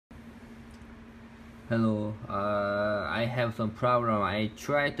Hello, I have some problem. I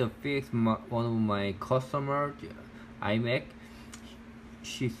tried to fix one of my customers iMac.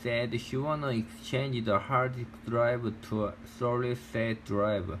 She said she wanna exchange the hard disk drive to a solid state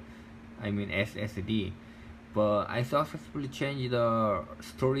drive, I mean SSD. But I successfully changed the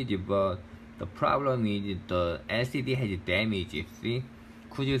storage, but the problem is the LCD has damage. See?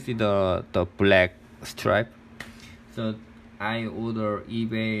 Could you see the black stripe? So I order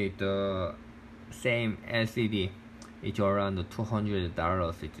eBay the same LCD. It's around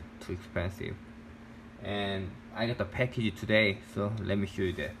 $200. It's too expensive. And I got the package today, so let me show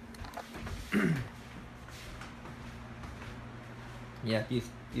you that. Yeah, this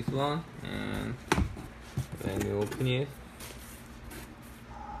one, and let me open it.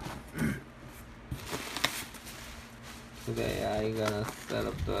 Today I gonna set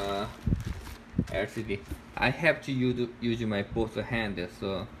up the LCD. I have to use my both hand,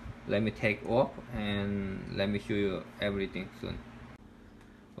 so let me take off and let me show you everything soon.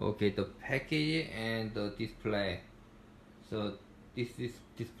 Okay, the package and the display. So this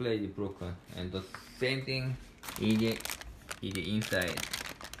display is broken, and the same thing is inside.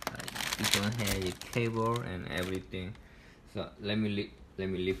 This one has a cable and everything. So let me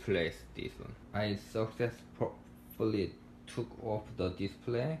replace this one. I successfully took off the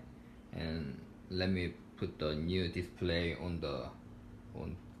display, and let me put the new display on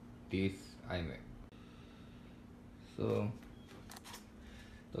this iMac. So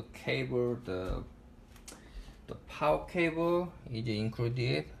the cable, the power cable is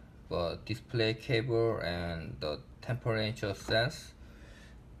included, but display cable and the temperature sensor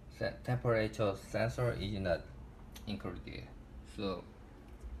is not included. So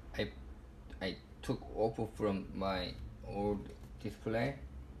I took off from my old display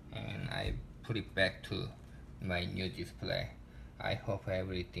and I put it back to my new display. I hope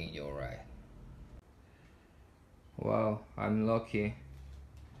everything is alright. Wow, I'm lucky.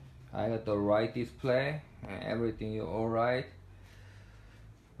 I got the right display and everything is alright.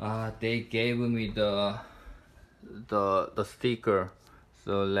 They gave me the sticker,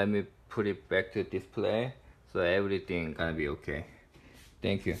 so let me put it back to display, so everything gonna be okay.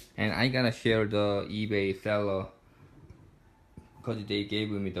 Thank you. And I gonna share the eBay seller because they gave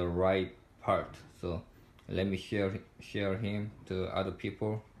me the right part, so let me share him to other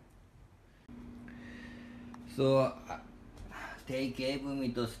people. So they gave me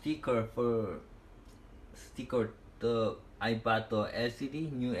the sticker I bought the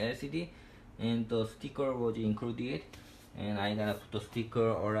new LCD, and the sticker was included, and I gonna put the sticker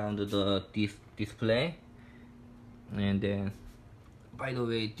around the display. And then, by the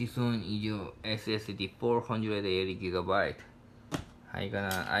way, this one is your SSD 480 GB. I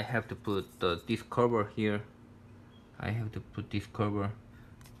have to put this cover here. I have to put this cover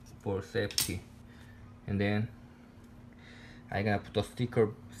for safety, and then I gonna put the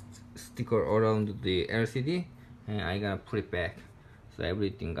sticker around the LCD, and I gonna put it back, so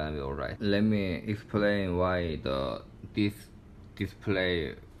everything gonna be alright. Let me explain why this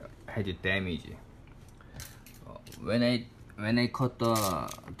display had damage. When I cut the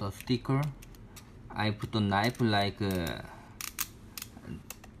sticker, I put the knife like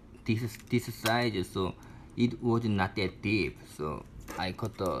this size, so it was not that deep. So I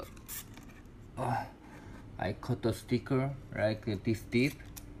cut the sticker like this deep.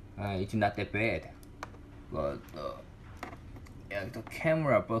 It's not that bad, but yeah, the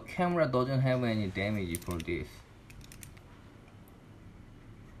camera doesn't have any damage for this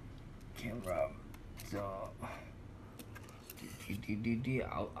camera. So the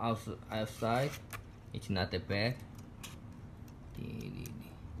outside, it's not that bad.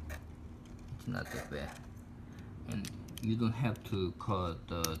 It's not that bad, and you don't have to cut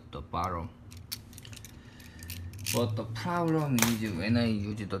the bottom. But the problem is when I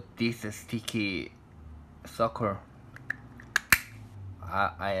use this sticky sucker,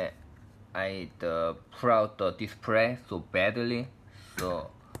 I pull out the display so badly,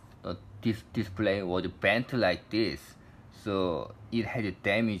 so this display was bent like this, so it had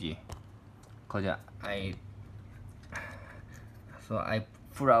damage. Cause I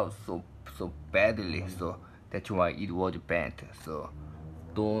pull out so badly, so that's why it was bent. So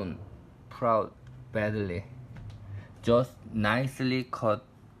don't pull out badly. Just nicely cut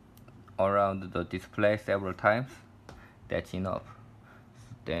around the display several times. That's enough.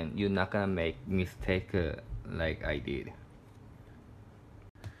 Then you're not gonna make mistake like I did.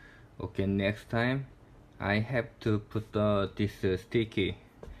 Okay, next time I have to put this sticky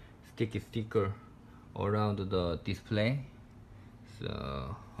sticker around the display.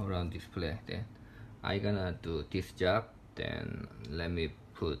 So around display, then I gonna do this job. Then let me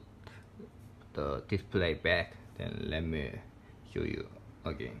put the display back. Then let me show you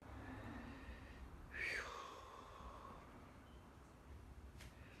again.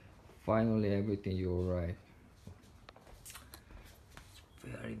 Finally everything is alright.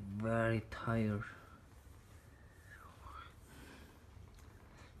 Very tired.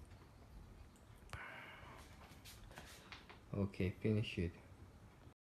 Okay, finish it.